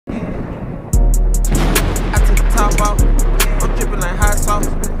sauce.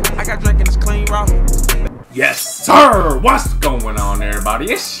 I got drinking this clean raw. Yes, sir! What's going on, everybody?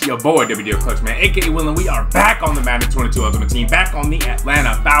 It's your boy, WDLClutch, man, aka Willin. We are back on the Madden 22 Ultimate Team, back on the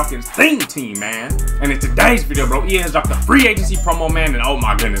Atlanta Falcons theme team, man. And in today's video, bro, EA has dropped the free agency promo, man, and oh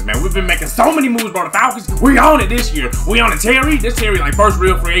my goodness, man, we've been making so many moves, bro. The Falcons, we on it this year. We on it, Terry. This Terry, like, first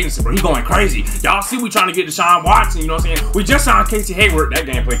real free agency, bro. He going crazy. Y'all see we trying to get Deshaun Watson, you know what I'm saying? We just signed Casey Hayward. That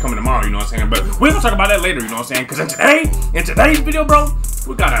gameplay coming tomorrow, you know what I'm saying? But we're gonna talk about that later, you know what I'm saying? Because in today's video, bro,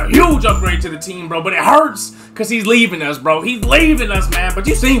 we got a huge upgrade to the team, bro, but it hurts because he's leaving us, bro. He's leaving us, man. But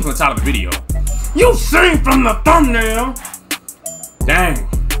you seen from the top of the video. You seen from the thumbnail. Dang.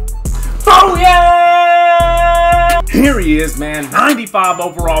 Oh, yeah! Here he is, man. 95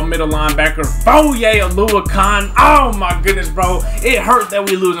 overall middle linebacker, Foye Oluokun. Oh, my goodness, bro. It hurts that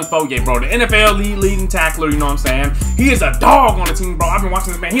we losing Foye, bro. The NFL leading tackler, you know what I'm saying? He is a dog on the team, bro. I've been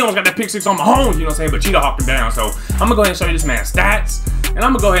watching this man. He almost got that pick six on Mahomes, you know what I'm saying? But Cheetah hawked him down. So I'm going to go ahead and show you this man's stats. And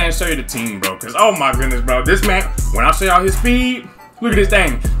I'm gonna go ahead and show you the team, bro. Because, oh my goodness, bro. This man, when I show y'all his speed, look at this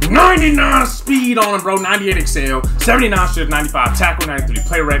thing. 99 speed on him, bro. 98 excel, 79 shift, 95 tackle, 93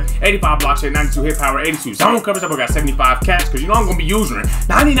 play rate, 85 block shit, 92 hit power, 82 zone coverage. That boy got 75 catch, because you know I'm gonna be using it.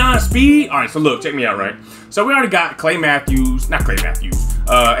 99 speed. All right, so look, check me out, right? So we already got AJ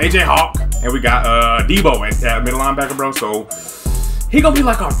Hawk, and we got Debo at middle linebacker, bro. So he gonna be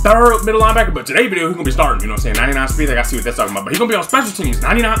like our third middle linebacker, but today's video he gonna be starting, you know what I'm saying? 99 speed, I gotta see what that's talking about. But he gonna be on special teams,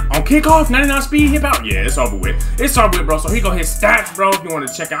 99 on kickoff, 99 speed, hit power. Yeah, it's over with. It's over with, bro. So he gonna hit stats, bro, if you want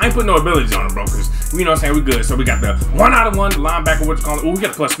to check out. I ain't putting no abilities on him, bro, because you know what I'm saying, we good. So we got the 1 out of 1 linebacker, what you call it? Ooh, we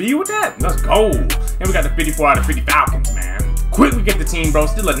got a plus speed with that. Let's go. And we got the 54 out of 50 Falcons, man. Quickly get the team, bro.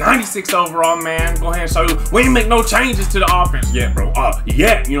 Still a 96 overall, man. Go ahead and show you. We ain't make no changes to the offense yet, bro.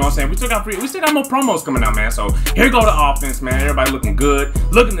 Yeah, you know what I'm saying? We still got more promos coming out, man. So here go the offense, man. Everybody looking good.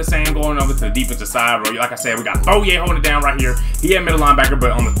 Looking the same going over to the defensive side, bro. Like I said, we got Foye holding it down right here. He had middle linebacker,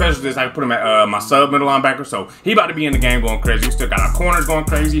 but on the specialist, I put him at my sub middle linebacker. So he about to be in the game going crazy. We still got our corners going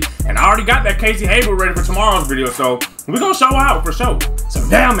crazy. And I already got that Casey Hayward ready for tomorrow's video. So we're gonna show out for sure. So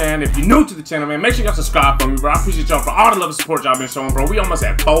now, man, if you're new to the channel, man, make sure y'all subscribe for me, bro. I appreciate y'all for all the love and support y'all been showing, bro. We almost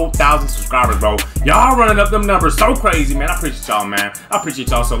at 4,000 subscribers, bro. Y'all running up them numbers so crazy, man. I appreciate y'all, man. I appreciate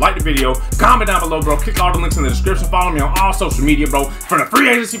y'all. So like the video, comment down below, bro. Click all the links in the description. Follow me on all social media, bro. For the free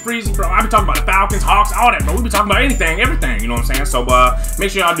agency freezy, bro. I be talking about the Falcons, Hawks, all that, bro. We be talking about anything, everything, you know what I'm saying? So make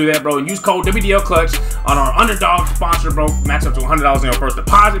sure y'all do that, bro. And use code WDLClutch on our underdog sponsor, bro. Match up to $100 in your first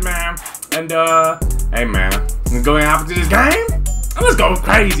deposit, man. And hey, man, let's go ahead and hop into this game. Let's go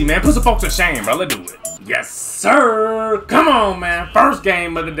crazy, man. Put some folks to shame, bro. Let's do it. Yes, sir. Come on, man. First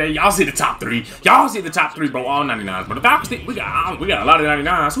game of the day. Y'all see the top 3. Y'all see the top 3, bro. All 99s. But the Falcons, we got a lot of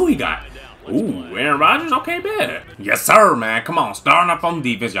 99s. Who he got? Ooh, Aaron Rodgers? Okay, bad. Yes, sir, man. Come on. Starting up on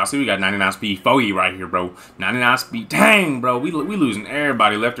defense. Y'all see we got 99 speed Foye right here, bro. 99 speed. Dang, bro. We losing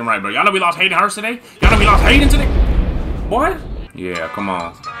everybody left and right, bro. Y'all know we lost Hayden Hurst today? Y'all know we lost Hayden today? What? Yeah, come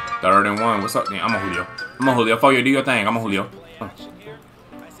on. 3rd and 1. What's up? Yeah, I'm a Julio. Foye, do your thing. I'm a Julio.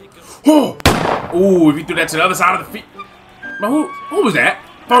 Oh. Ooh, if you threw that to the other side of the feet. But who was that?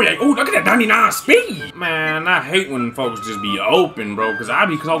 Foye. Ooh, look at that 99 speed. Man, I hate when folks just be open, bro, because I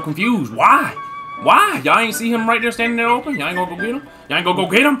be so confused. Why? Why? Y'all ain't see him right there standing there open? Y'all ain't gonna go get him? Y'all ain't gonna go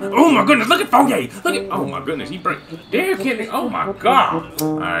get him? Oh my goodness, look at Foye. Look at, oh my goodness, he break. There, Kenny. Oh my God.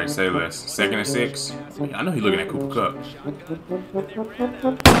 All right, say less. 2nd and 6. I know he looking at Cooper Kupp.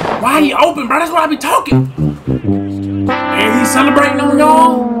 Why he open, bro? That's why I be talking. And he's celebrating on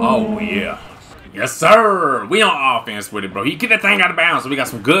y'all? Oh, yeah. Yes, sir. We on offense with it, bro. He get that thing out of bounds, so we got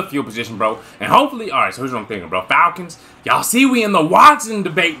some good field position, bro. And hopefully, all right, so here's what I'm thinking, bro. Falcons, y'all see we in the Watson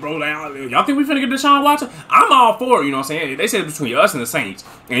debate, bro. Y'all think we finna get Deshaun Watson? I'm all for it, you know what I'm saying? They said it's between us and the Saints.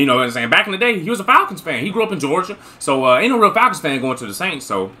 And you know what I'm saying? Back in the day, he was a Falcons fan. He grew up in Georgia. So ain't no real Falcons fan going to the Saints.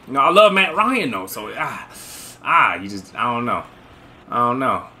 So, you know, I love Matt Ryan, though. So, you just, I don't know.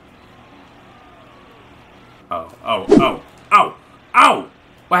 Oh.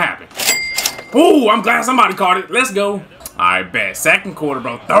 What happened? Ooh, I'm glad somebody caught it. Let's go. All right, bet. 2nd quarter,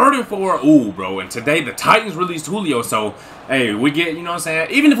 bro. 3rd and 4. Ooh, bro. And today, the Titans released Julio. So, hey, we get, you know what I'm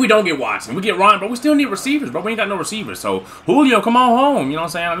saying? Even if we don't get Watson, we get Ryan, but we still need receivers, bro. We ain't got no receivers. So, Julio, come on home. You know what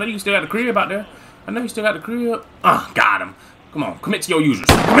I'm saying? I know you still got the crib out there. Got him. Come on. Commit to your users.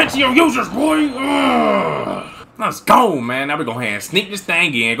 Commit to your users, boy. Let's go, man. Now we go ahead and sneak this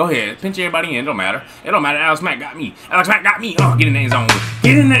thing in. Go ahead. Pinch everybody in. It don't matter. Alex Mack got me. Get in the end zone.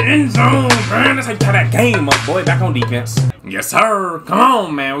 Get in the end zone, man. That's how you tie that game up, boy. Back on defense. Yes, sir. Come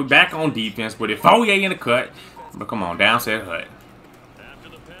on, man. We back on defense with it. Foye in the cut. But come on. Down said hut.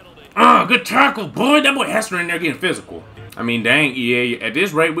 Good tackle, boy. That boy Hester in there getting physical. I mean, dang, EA, at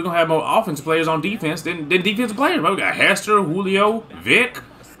this rate, we're going to have more offensive players on defense than defensive players, bro. We got Hester, Julio, Vic.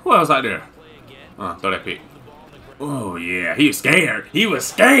 Who else out there? Throw that pick. Oh, yeah, he was scared. He was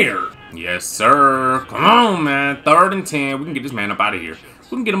scared. Yes, sir. Come on, man. 3rd and 10. We can get this man up out of here.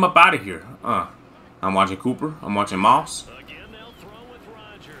 We can get him up out of here. I'm watching Cooper. I'm watching Moss.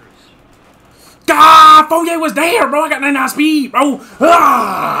 God, Foye was there, bro. I got 99 speed, bro.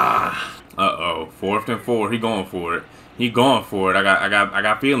 Uh-oh. 4th and 4. He going for it. He going for it. I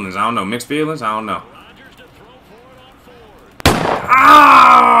got feelings. I don't know. Mixed feelings. I don't know.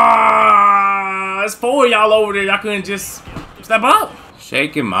 It's 4 y'all over there. Y'all couldn't just step up.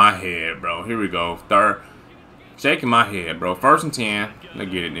 Shaking my head, bro. Here we go. 3rd. Shaking my head, bro. 1st and 10.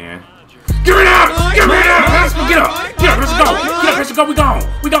 Let's get it then. Give it up! Give it up! Let's go. Get up! Get up! Let's go! Get up! Let's go! We gone!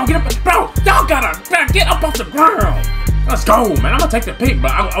 We gone! Get up! Bro, y'all gotta get up off the ground. Let's go, man. I'm gonna take the pick, but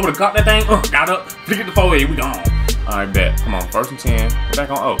I would have caught that thing. Got up. Flick it to Foye. We gone. All right, bet. Come on. 1st and 10. Get back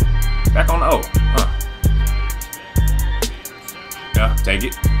on O. Back on O. Yeah, take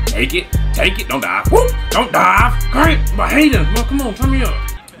it. Take it. Take it. Don't dive. Woo! Don't dive. Great. But Hayden, well, come on. Turn me up.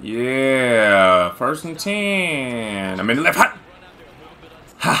 Yeah. 1st and 10. I'm in the left. Hot.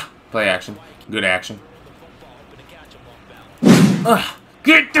 Ha. Play action. Good action.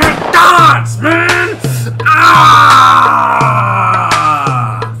 Get that dodge, man!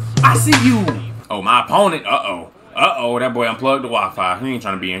 I see you. Oh, my opponent. Uh-oh, that boy unplugged the Wi-Fi. He ain't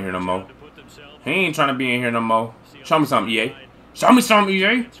trying to be in here no more. He ain't trying to be in here no more. Show me something, EA. Show me something,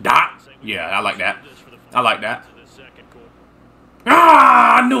 EA. Dot. Yeah, I like that. I like that.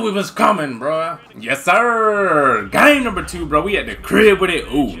 I knew it was coming, bro. Yes, sir. Game number 2, bro. We at the crib with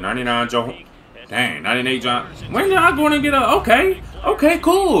it. Ooh, 99 Joe. Dang, 98 John. When did I go in and get a... Okay. Okay,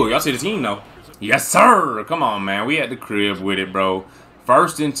 cool. Y'all see the team, though. Yes, sir. Come on, man. We at the crib with it, bro.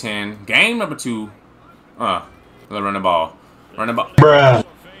 1st and 10. Game number 2. Let's run the ball. Run the ball. Bruh.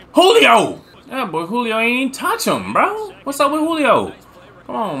 Julio. That boy Julio ain't touch him, bro. What's up with Julio?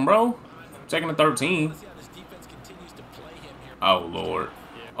 Come on, bro. 2nd and 13. Oh, Lord.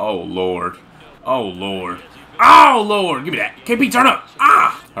 Oh, Lord. Oh, Lord. Oh, Lord. Give me that. KP, turn up.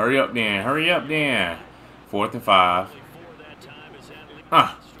 Hurry up, then. Hurry up, then. 4th and 5.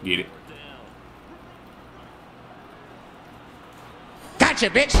 Get it.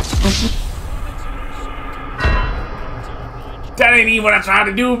 Gotcha, bitch. That ain't even what I tried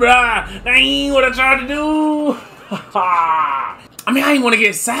to do, bruh. That ain't what I tried to do. I mean, I didn't want to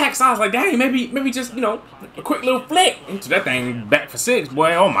get sacked, so I was like, dang, maybe just, you know, a quick little flick into that thing back for 6,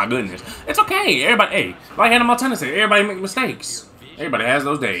 boy. Oh, my goodness. It's okay. Everybody, hey, like Hannah Montana said, everybody make mistakes. Everybody has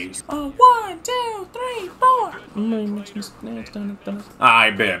those days. 1, 2, 3, 4.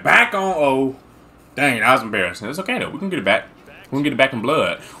 Alright, bet. Back on O. Dang, that was embarrassing. It's okay, though. We can get it back. We can get it back in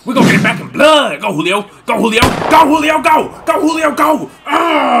blood. We're going to get it back in blood. Go, Julio. Go, Julio. Go, Julio. Go. Go, Julio. Go.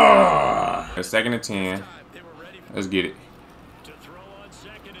 It's 2nd and 10. Let's get it.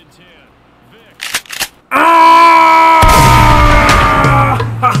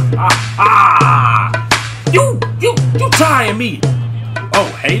 You trying me? Oh,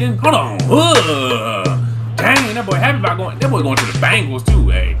 Hayden, hold on. Dang, that boy happy about going. That boy going to the Bengals too,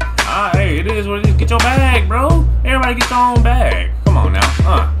 hey. Hey, it is what it is. Get your bag, bro. Everybody get your own bag. Come on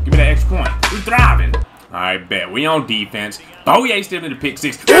now. Give me that extra point. We thriving. All right, bet. We on defense. Foye still in the pick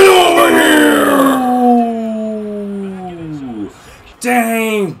 6. Get over here! Ooh.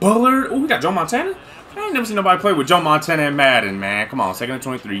 Dang, Bullard. Oh, we got Joe Montana. I ain't never seen nobody play with Joe Montana and Madden, man. Come on, 2nd and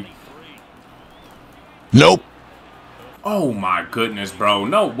 23. Nope. Oh my goodness, bro.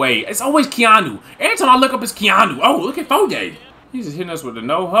 No way. It's always Keanu. Every time I look up, it's Keanu. Oh, look at Foye. He's just hitting us with the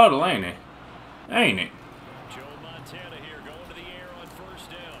no huddle, ain't it? Ain't it?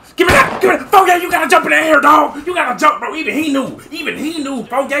 Give me that! Give me that! Foye, you gotta jump in the air, dog! You gotta jump, bro. Even he knew.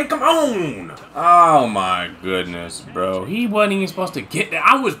 Foye, come on! Oh my goodness, bro. He wasn't even supposed to get there.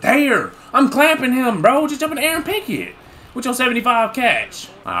 I was there. I'm clamping him, bro. Just jump in the air and pick it. With your 75 catch.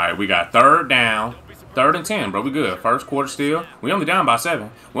 Alright, we got 3rd down. 3rd and 10, bro. We good. 1st quarter still. We only down by 7.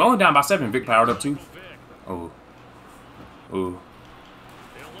 We only down by 7. Vic powered up too. Oh. Ooh.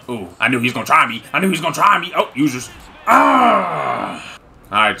 Ooh. I knew he was gonna try me. Oh, users.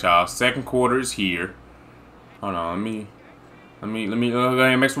 Alright, y'all. 2nd quarter is here. Hold on. Let me go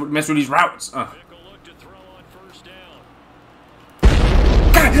ahead and mess with these routes. God,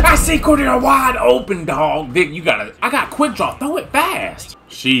 I see Cordero wide open, dog. Vic, I got quick draw. Throw it fast.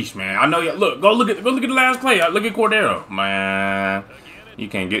 Sheesh, man. I know you. Look, go look at the last play. Look at Cordero, man. You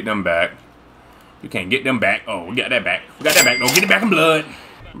can't get them back. You can't get them back. Oh, we got that back. Don't get it back in blood,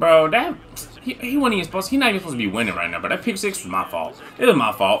 bro. That he wasn't even supposed. He's not even supposed to be winning right now. But that pick 6 was my fault. It was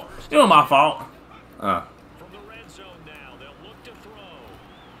my fault.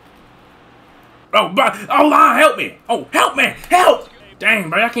 bro. Oh, line, help me. Oh, help me. Help. Dang,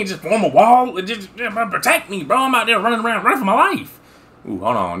 bro. I can't just form a wall. Just protect me, bro. I'm out there running for my life. Ooh,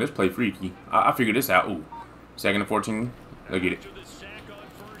 hold on. This play freaky. I figured this out. Ooh. 2nd and 14. Let's get it.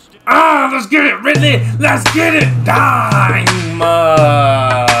 Ah, let's get it, Ridley. Let's get it. Dime.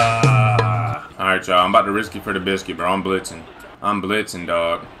 Alright, y'all. I'm about to risk it for the biscuit, bro. I'm blitzing. I'm blitzing,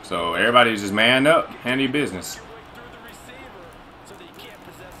 dog. So everybody's just man up. Handle your business.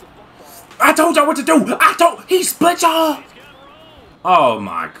 I told y'all what to do. He split y'all. Oh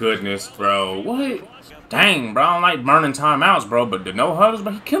my goodness, bro. What? Dang, bro. I don't like burning timeouts, bro. But the no huddles,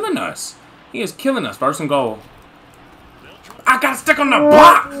 but he's killing us. He is killing us. 1st and goal. I got stuck on the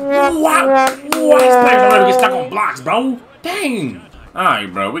block. What? These players already get stuck on blocks, bro. Dang.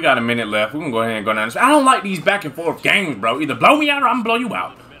 Alright, bro. We got a minute left. We're gonna go ahead and go down this. I don't like these back and forth games, bro. Either blow me out or I'm gonna blow you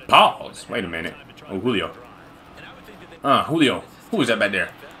out. Pause. Wait a minute. Oh, Julio. Julio. Who is that back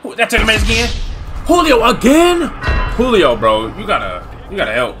there? That took a minute again. Julio again? Julio, bro. You gotta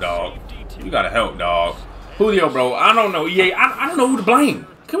help, dog. You gotta help, dog. Julio, bro. I don't know. EA. I don't know who to blame.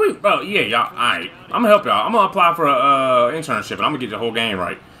 Can we, bro? Yeah, y'all. Alright. I'm gonna help y'all. I'm gonna apply for a internship, and I'm gonna get the whole game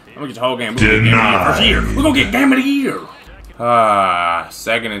right. I'm gonna get the whole game. We're gonna get game of the year. First year. We're gonna get game of the year.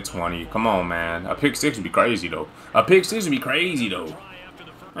 2nd and 20. Come on, man. A pick 6 would be crazy, though. A pick 6 would be crazy, though.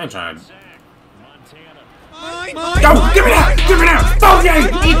 I ain't trying to. Go! Give me that! Give me that! Oh, yeah!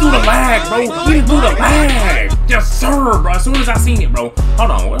 He threw the lag, bro. He threw the lag. Yes, sir, bro. As soon as I seen it, bro.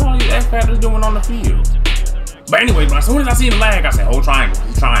 Hold on. What are all these X-Factors doing on the field? But anyway, bro, as soon as I seen the lag, I said, hold triangle.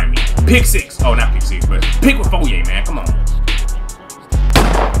 He's trying me. Pick 6. Oh, not pick 6, but pick with Foye, man. Come on.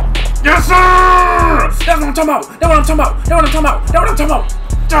 Yes, sir! That's what I'm talking about. That's what I'm talking about. That's what I'm talking about. That's what I'm talking about.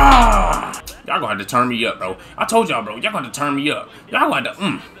 Ah! Y'all gonna have to turn me up, bro. I told y'all, bro. Y'all gonna have to turn me up. Y'all gonna have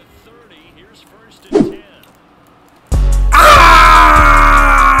to,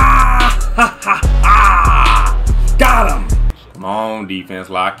 Ha ha ha! Got him! Come on, defense.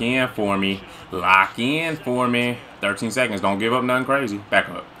 Lock in for me. Lock in for me. 13 seconds. Don't give up nothing crazy. Back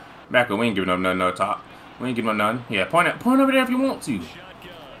up. Back up. We ain't giving up nothing up top. We ain't giving up nothing. Yeah, point over there if you want to.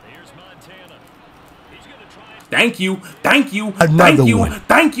 Thank you. Thank you. Thank you.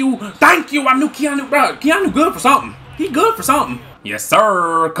 Thank you. Thank you. I knew Keanu, bro. Keanu good for something. He good for something. Yes,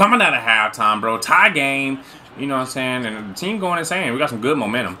 sir. Coming out of halftime, bro. Tie game. You know what I'm saying? And the team going insane. We got some good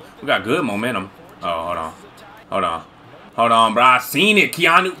momentum. We got good momentum. Oh, hold on. Hold on. Hold on, bro. I seen it.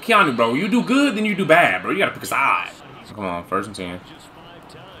 Keanu, bro. You do good, then you do bad, bro. You gotta pick a side. Come on. 1st and 10.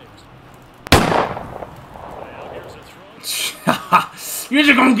 You're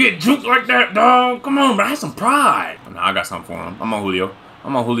just gonna get juked like that, dog. Come on, bro. Have some pride. Nah, I got something for him. I'm on Julio.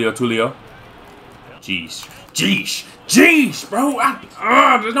 I'm on Julio Tulio. Jeez. Jeez. Jeez, bro.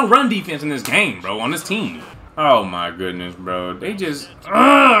 There's no run defense in this game, bro, on this team. Oh, my goodness, bro. They just...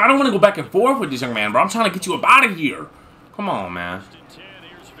 I don't want to go back and forth with this young man, bro. I'm trying to get you up out of here. Come on, man.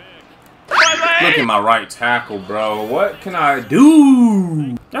 Look at my right tackle, bro. What can I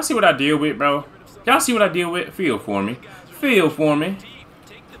do? Y'all see what I deal with, bro? Y'all see what I deal with? Feel for me. Feel for me.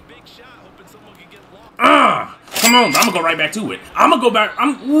 Come on, bro. I'm going to go right back to it. I'm going to go back.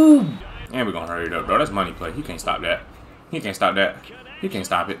 Ooh. And we're going to hurry it up, bro. That's money play. He can't stop that. He can't stop that. He can't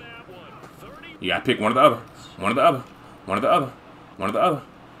stop it. You got to pick one or the other. One or the other. One or the other. One or the other.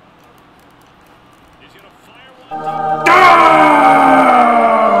 Ah!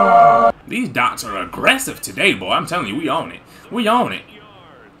 These dots are aggressive today, boy. I'm telling you, we own it. We own it.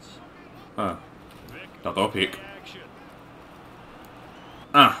 Don't throw a pick.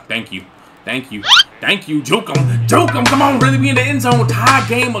 Thank you. Thank you. Thank you. Juke him. Juke him. Come on, really be in the end zone. Tie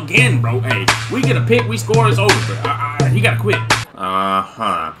game again, bro. Hey, we get a pick, we score, it's over, bro. He got to quit.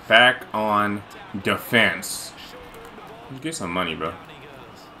 Back on defense. Get some money, bro.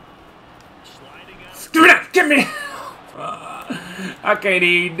 Give me that. Give me. I can't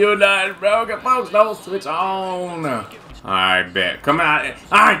even do nothing, bro. Folks, don't switch on. Alright, bet. Coming out.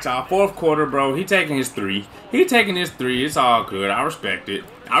 Alright, y'all. 4th quarter, bro. He taking his 3. He taking his 3. It's all good. I respect it.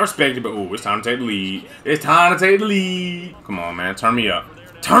 I respect it, but ooh, it's time to take the lead. It's time to take the lead. Come on, man. Turn me up.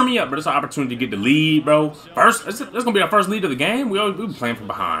 Turn me up, bro. It's an opportunity to get the lead, bro. First, this is gonna be our first lead of the game. We been playing from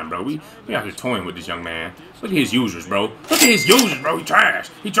behind, bro. We out here toying with this young man. Look at his users, bro. Look at his users, bro. He trash.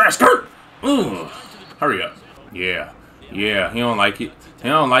 He trash. Skirt. Ooh. Hurry up. Yeah. Yeah. He don't like it. He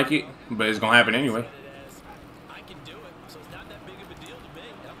don't like it, but it's gonna happen anyway.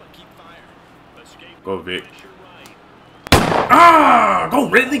 Go, Vic. Go,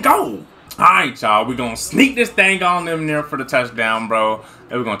 Ridley, go. Alright, y'all. We're going to sneak this thing on them there for the touchdown, bro.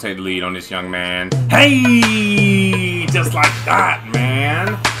 And we're going to take the lead on this young man. Hey! Just like that,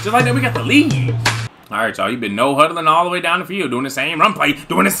 man. Just like that, we got the lead. All right, y'all. He been no huddling all the way down the field, doing the same run play,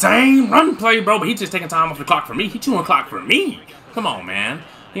 bro. But he just taking time off the clock for me. He chewing clock for me. Come on, man.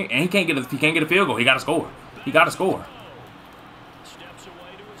 He can't get a field goal. He got to score. He got to score.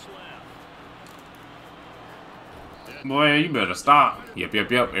 Boy, you better stop. Yep.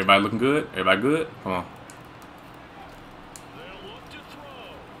 Everybody looking good. Everybody good. Come on.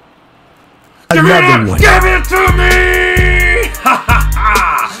 Give it to me! Ha ha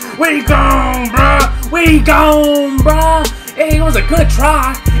ha! We gone, bruh! We gone, bruh! Hey, it was a good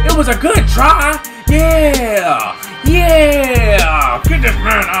try. It was a good try. Yeah! Yeah! Get this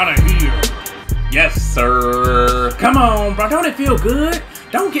man out of here. Yes, sir. Come on, bro. Don't it feel good?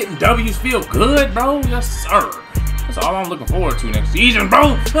 Don't getting W's feel good, bro? Yes, sir. That's all I'm looking forward to next season,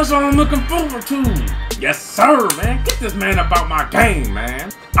 bro. That's all I'm looking forward to. Yes, sir, man. Get this man up out my game,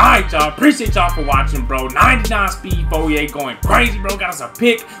 man. Alright, y'all. Appreciate y'all for watching, bro. 99 speed Foye going crazy, bro. Got us a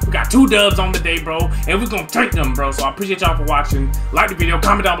pick. We got 2 dubs on the day, bro. And we're going to take them, bro. So I appreciate y'all for watching. Like the video.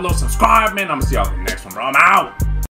 Comment down below. Subscribe, man. I'm going to see y'all in the next one, bro. I'm out.